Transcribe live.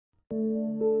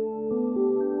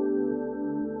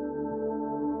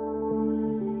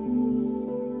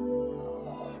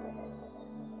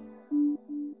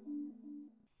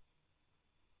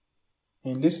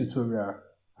in this tutorial,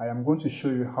 I am going to show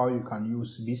you how you can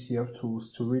use VCF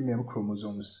tools to rename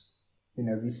chromosomes in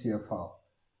a VCF file.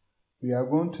 We are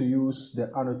going to use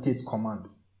the annotate command.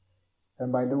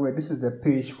 And by the way, this is the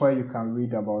page where you can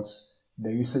read about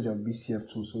the usage of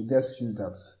VCF tools, so just use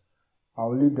that.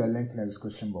 I'll leave the link in the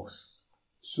description box.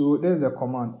 So there's a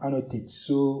command, annotate.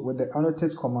 So with the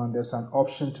annotate command, there's an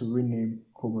option to rename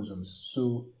chromosomes.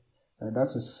 So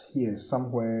that is here,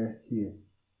 somewhere here.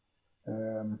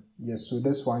 Yes, so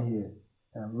this one here,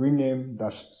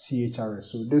 rename-chr.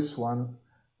 So this one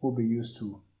will be used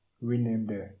to rename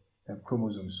the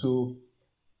chromosomes. So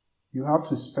you have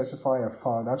to specify a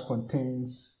file that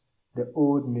contains the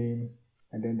old name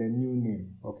and then the new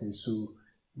name. Okay, so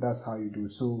that's how you do.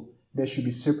 So they should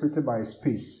be separated by a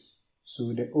space.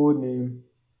 So the old name,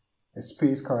 a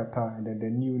space character, and then the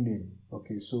new name.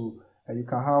 Okay, so you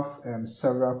can have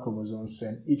several chromosomes,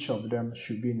 and each of them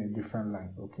should be in a different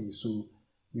line. Okay, so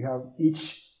we have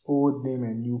each old name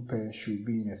and new pair should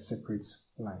be in a separate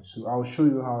line. So I'll show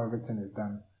you how everything is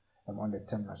done on the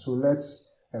terminal. So let's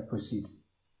proceed.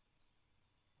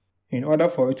 In order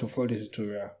for you to follow this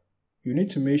tutorial, you need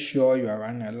to make sure you are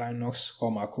running a Linux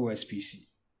or Mac OS PC.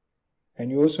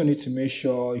 And you also need to make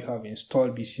sure you have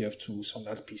installed BCF tools on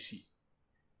that PC.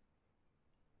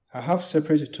 I have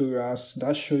separate tutorials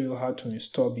that show you how to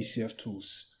install BCF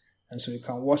tools, and so you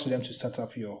can watch them to set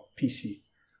up your PC.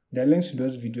 The links to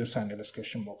those videos are in the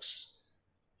description box.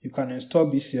 You can install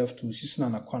BCF tools using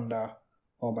Anaconda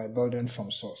or by building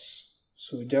from source.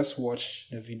 So just watch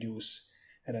the videos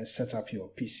and then set up your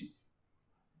PC.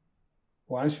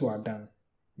 Once you are done,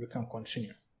 you can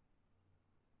continue.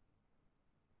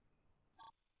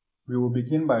 We will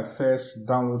begin by first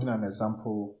downloading an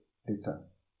example data.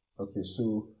 Okay,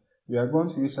 so we are going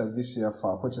to use a VCF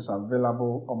file which is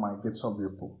available on my GitHub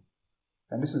repo.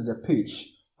 And this is the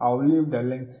page. I'll leave the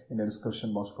link in the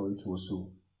description box for you to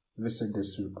also visit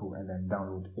this repo and then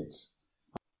download it.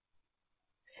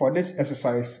 For this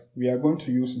exercise, we are going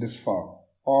to use this file,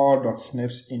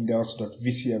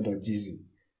 all.snipsindex.vcf.gz.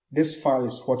 This file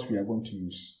is what we are going to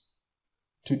use.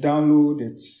 To download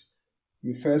it,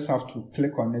 you first have to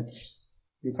click on it.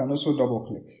 You can also double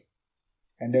click.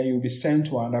 And then you'll be sent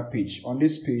to another page. On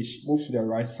this page, move to the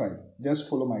right side. Just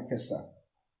follow my cursor.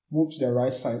 Move to the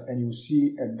right side and you'll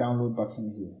see a download button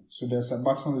here. So there's a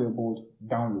button labeled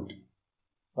download.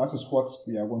 That is what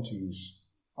we are going to use.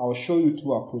 I'll show you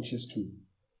two approaches to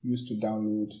use to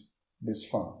download this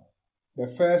file. The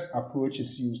first approach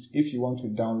is used if you want to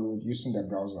download using the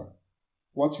browser.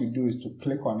 What you do is to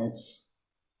click on it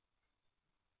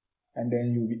and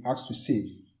then you'll be asked to save.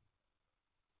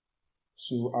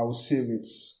 So I will save it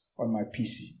on my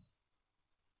PC.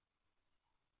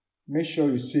 Make sure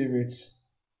you save it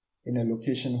in a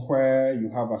location where you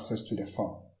have access to the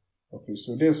file. Okay,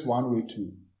 so there's one way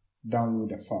to download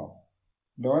the file.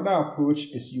 The other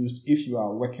approach is used if you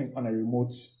are working on a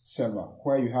remote server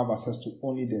where you have access to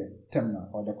only the terminal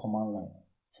or the command line.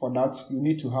 For that, you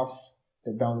need to have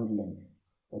the download link.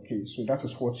 Okay, so that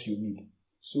is what you need.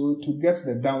 So to get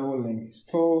the download link,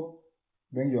 still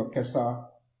bring your cursor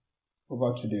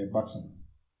over to the button.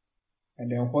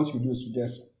 And then what you do is to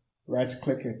just right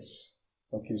click it.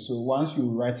 Okay, so once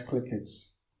you right click it,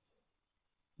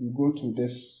 you go to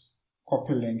this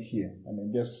copy link here and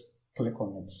then just click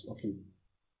on it. Okay.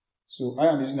 So I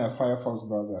am using a Firefox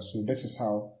browser, so this is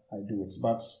how I do it.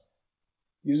 But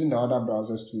using the other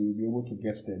browsers to be able to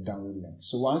get the download link.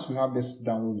 So once you have this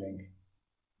download link,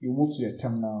 you move to the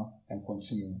terminal and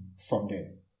continue from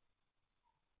there.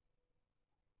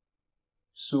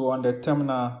 So on the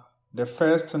terminal, the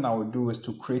first thing I will do is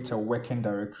to create a working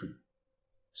directory.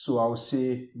 So I will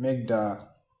say make the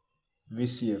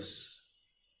VCFs.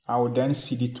 I will then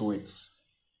cd to it.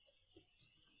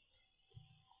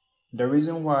 The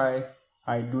reason why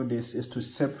I do this is to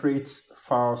separate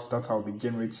files that I'll be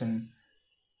generating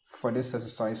for this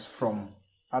exercise from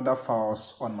other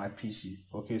files on my PC.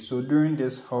 Okay, so doing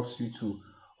this helps you to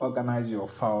organize your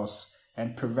files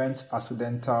and prevent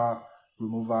accidental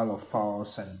removal of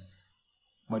files and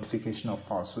modification of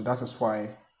files. So that is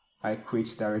why I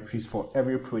create directories for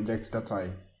every project that I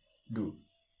do.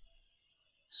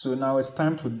 So now it's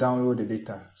time to download the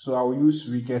data. So I will use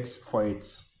wget for it.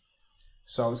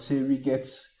 So I'll say wget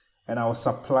and I'll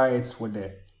supply it with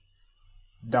the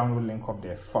download link of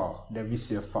the file, the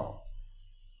VCF file.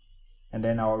 And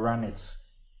then I'll run it.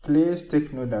 Please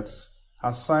take note that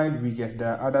aside wget,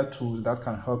 there are other tools that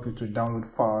can help you to download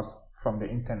files from the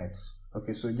internet.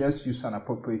 Okay, so just use an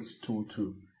appropriate tool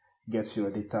to get your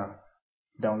data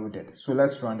downloaded. So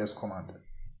let's run this command.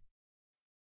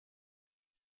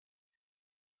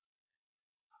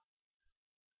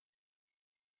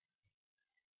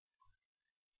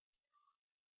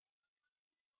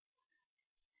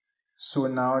 So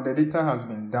now the data has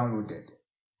been downloaded.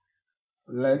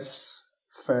 Let's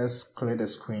first clear the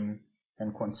screen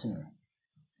and continue.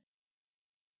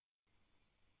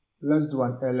 Let's do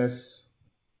an ls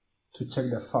to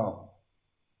check the file.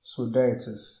 So there it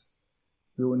is.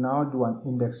 We will now do an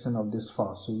indexing of this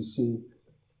file. So we say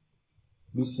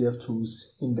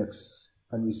bcftools index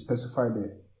and we specify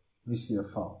the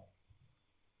VCF file.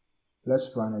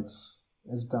 Let's run it.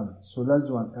 It's done. So let's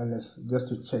do an ls just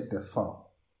to check the file.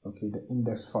 Okay, the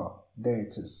index file. There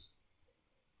it is.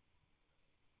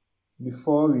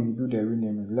 Before we do the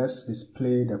renaming, let's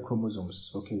display the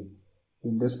chromosomes, okay,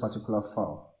 in this particular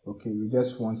file. Okay, we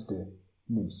just want the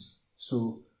names.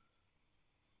 So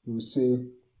we will say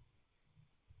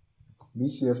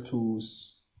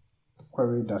bcftools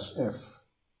query-f,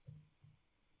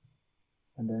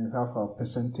 and then we have our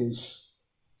percentage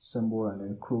symbol and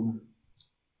then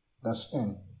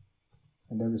chrom-n,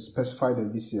 and then we specify the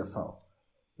VCF file.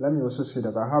 Let me also say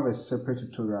that I have a separate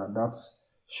tutorial that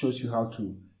shows you how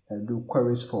to do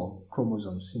queries for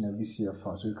chromosomes in a VCF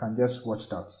file, so you can just watch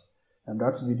that, and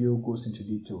that video goes into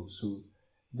detail, so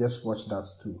just watch that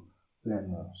to learn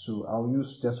more. So I'll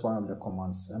use just one of the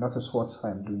commands, and that is what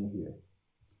I'm doing here.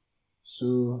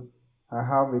 So I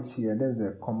have it here. There's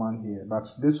the command here, but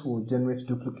this will generate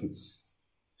duplicates,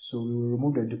 so we will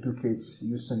remove the duplicates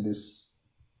using this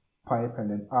pipe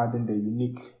and then adding the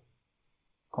unique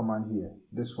command here,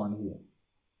 this one here.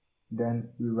 Then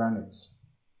we run it.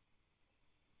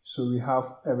 So we have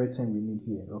everything we need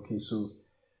here. Okay, so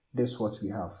this is what we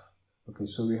have. Okay,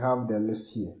 so we have the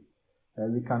list here.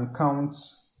 We can count.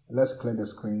 Let's clear the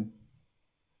screen.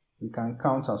 We can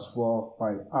count as well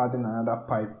by adding another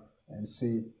pipe and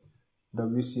say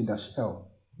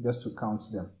wc-l just to count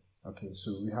them. Okay,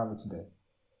 so we have it there.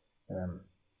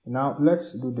 Now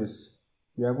let's do this.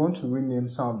 We are going to rename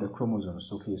some of the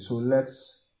chromosomes. Okay, so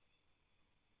let's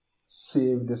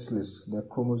save this list, the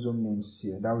chromosome names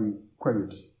here that we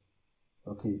queried,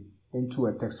 okay, into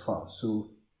a text file.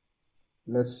 So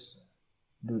let's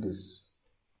do this.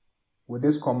 With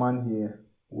this command here,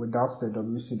 without the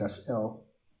wc-l,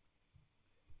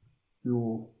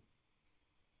 you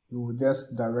will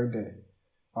just direct the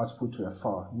output to a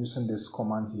file using this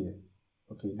command here,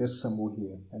 okay, this symbol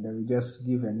here, and then we just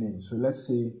give a name. So let's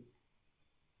say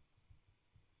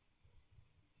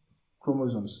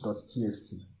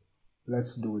chromosomes.txt.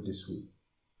 Let's do it this way.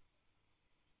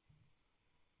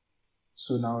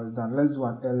 So now it's done. Let's do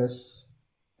an ls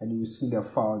and you will see the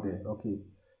file there. Okay,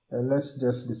 let's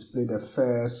just display the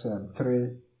first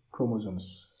 3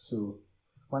 chromosomes. So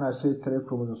when I say 3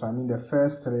 chromosomes, I mean the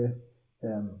first 3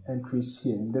 entries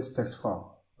here in this text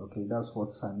file. Okay, that's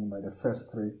what I mean by the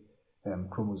first 3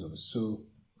 chromosomes. So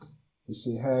we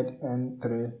say head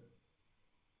N3,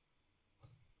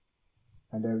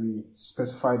 and then we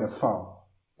specify the file.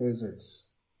 There's it.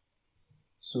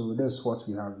 So that's what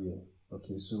we have here.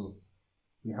 Okay, so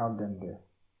we have them there.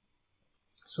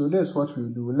 So that's what we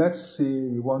do. Let's say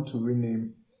we want to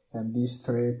rename these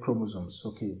 3 chromosomes.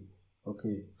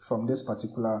 Okay, from this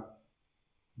particular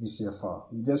VCF file.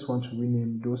 We just want to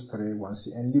rename those 3 ones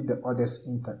and leave the others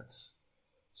intact.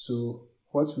 So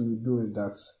what we will do is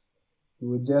that we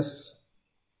will just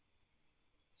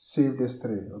save these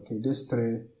 3. Okay, these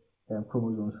 3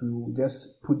 chromosomes. We will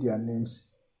just put their names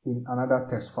in another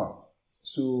text file.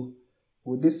 So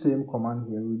with this same command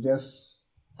here, we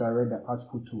just direct the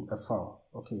output to a file.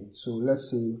 Okay, so let's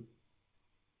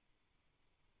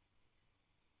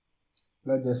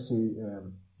just say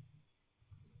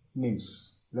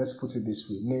names. Let's put it this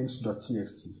way,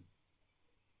 names.txt.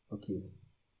 Okay,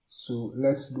 so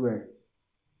let's do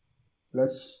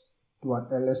an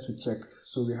ls to check.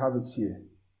 So we have it here.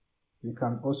 We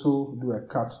can also do a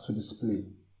cut to display.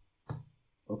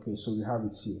 Okay, so we have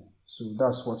it here. So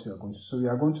that's what we are going to. So we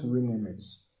are going to rename it.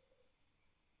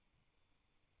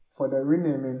 For the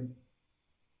renaming,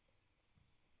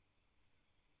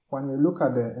 when we look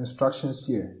at the instructions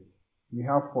here, we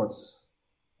have what?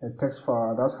 A text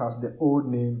file that has the old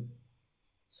name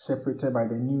separated by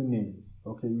the new name.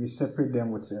 Okay, we separate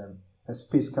them with a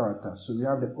space character. So we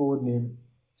have the old name,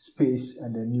 space,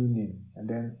 and the new name. And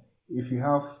then if you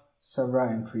have several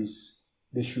entries,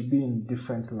 they should be in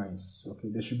different lines. Okay,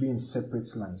 they should be in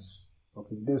separate lines.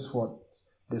 Okay, this is what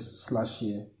this slash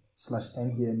here,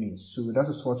 /n here means. So that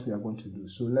is what we are going to do.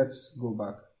 So let's go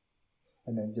back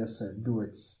and then just do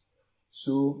it.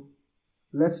 So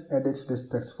let's edit this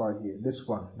text file here, this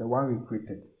one, the one we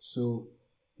created. So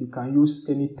you can use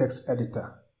any text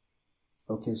editor.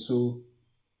 Okay, so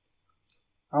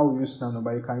I will use Nano,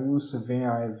 but you can use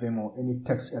VI, Vim, or any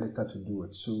text editor to do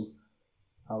it. So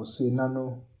I will say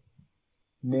nano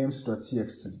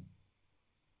names.txt.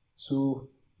 So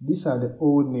these are the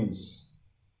old names.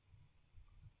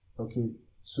 Okay,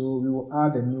 so we will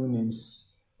add the new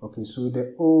names. Okay, so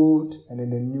the old and then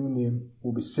the new name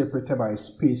will be separated by a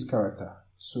space character.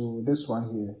 So this one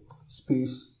here,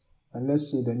 space, and let's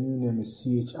say the new name is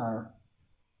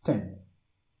CHR10.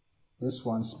 This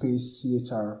one space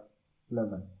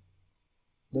CHR11.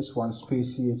 This one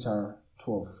space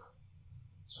CHR12.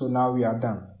 So now we are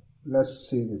done. Let's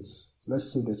save it.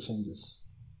 Let's save the changes.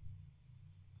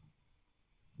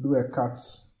 Do a cut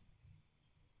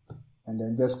and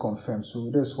then just confirm. So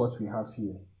this is what we have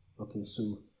here. Okay,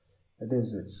 so that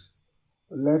is it.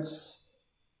 Let's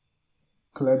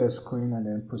clear the screen and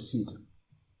then proceed.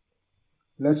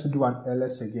 Let's do an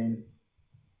ls again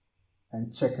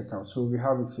and check it out. So we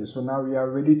have it here. So now we are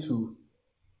ready to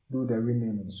do the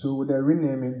renaming. So with the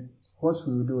renaming, what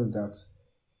we will do is that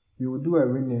we will do a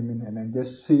renaming and then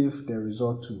just save the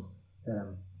result to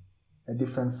a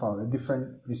different file, a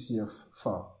different VCF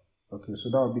file. Okay, so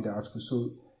that will be the output.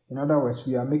 So in other words,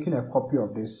 we are making a copy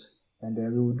of this and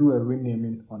then we will do a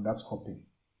renaming on that copy.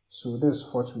 So this is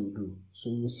what we will do.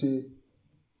 So we will say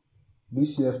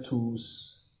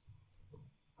bcftools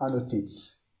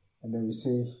annotates and then we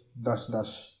say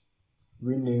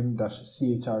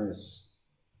 --rename-chrs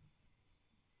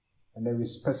and then we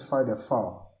specify the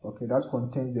file. Okay, that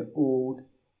contains the old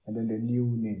and then the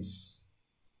new names,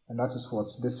 and that is what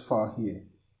this file here.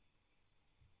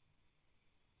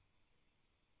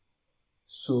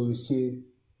 So we say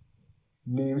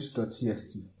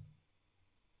names.txt.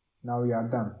 Now we are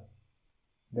done.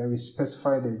 Then we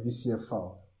specify the VCF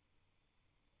file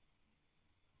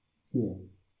here,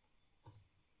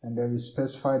 and then we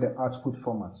specify the output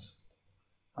format.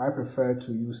 I prefer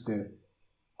to use the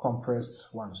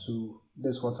compressed one, so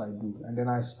that's what I do. And then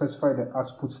I specify the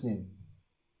output name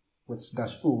with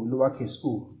 -o, lowercase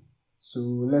o. So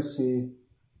let's say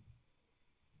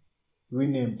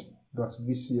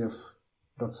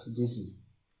renamed.vcf.gz.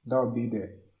 that will be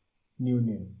the new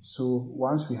name. So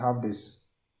once we have this,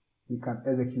 we can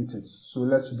execute it. So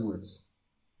let's do it.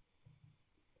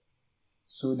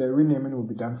 So the renaming will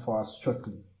be done for us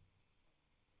shortly.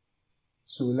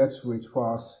 So let's wait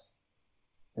whilst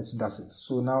it does it.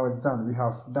 So now it's done. We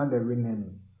have done the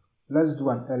renaming. Let's do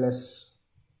an ls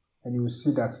and you will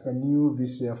see that a new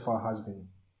VCF file has been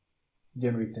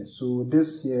generated. So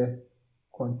this here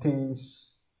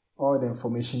contains all the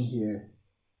information here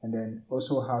and then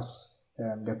also has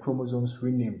the chromosomes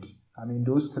renamed. I mean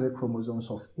those 3 chromosomes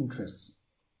of interest.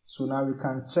 So now we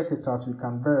can check it out. We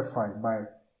can verify by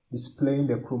displaying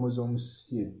the chromosomes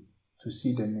here to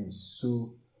see the names.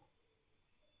 So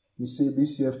we say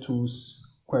bcftools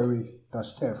query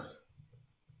 -f.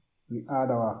 We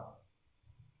add our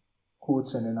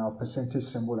quotes and then our percentage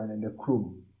symbol and then the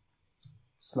chrom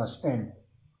 /n,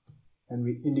 and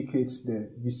we indicate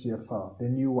the VCF file, the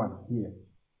new one here.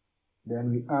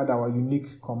 Then we add our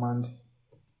unique command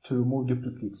to remove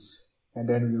duplicates and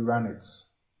then we run it.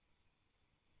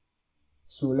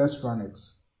 So let's run it.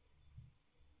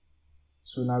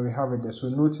 So now we have it there. So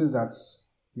notice that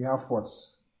we have what?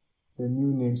 The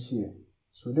new names here.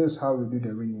 So this is how we do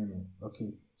the renaming.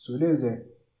 Okay, so this is the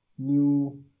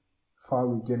new file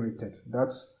we generated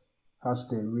that has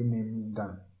the renaming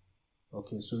done.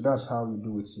 Okay, so that's how we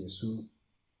do it here. So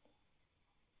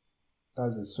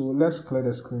that's it. So let's clear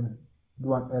the screen,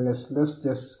 do an ls. Let's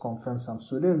just confirm some.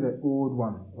 So this is the old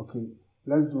one. Okay,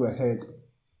 let's do a head.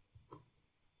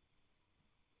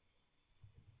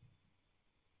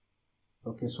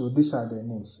 Okay, so these are the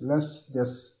names. Let's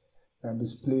just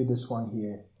display this one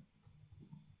here.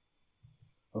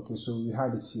 Okay, so we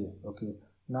had it here. Okay,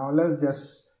 now let's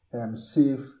just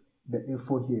save the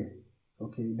info here.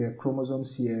 Okay, the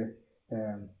chromosomes here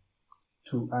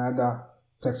to another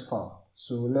text file.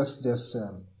 So let's just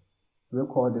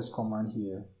record this command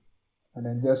here and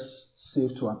then just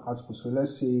save to an output. So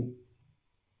let's say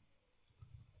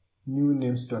new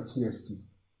names.txt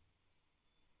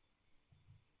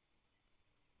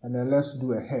and then let's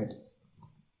do a head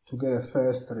to get the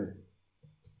first 3.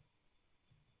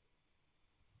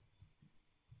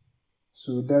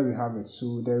 So there we have it.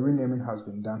 So the renaming has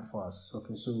been done for us.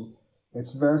 Okay, so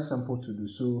it's very simple to do.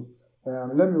 So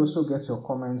let me also get your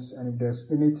comments, and if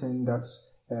there's anything that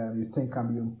you think can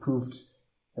be improved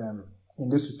in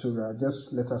this tutorial,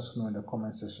 just let us know in the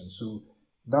comment section. So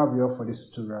that'll be all for this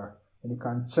tutorial, and you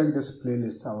can check this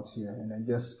playlist out here and then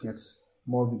just get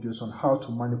more videos on how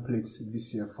to manipulate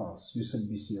VCF files using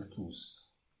bcftools.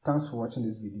 Thanks for watching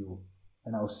this video,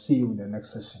 and I'll see you in the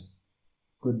next session.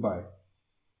 Goodbye.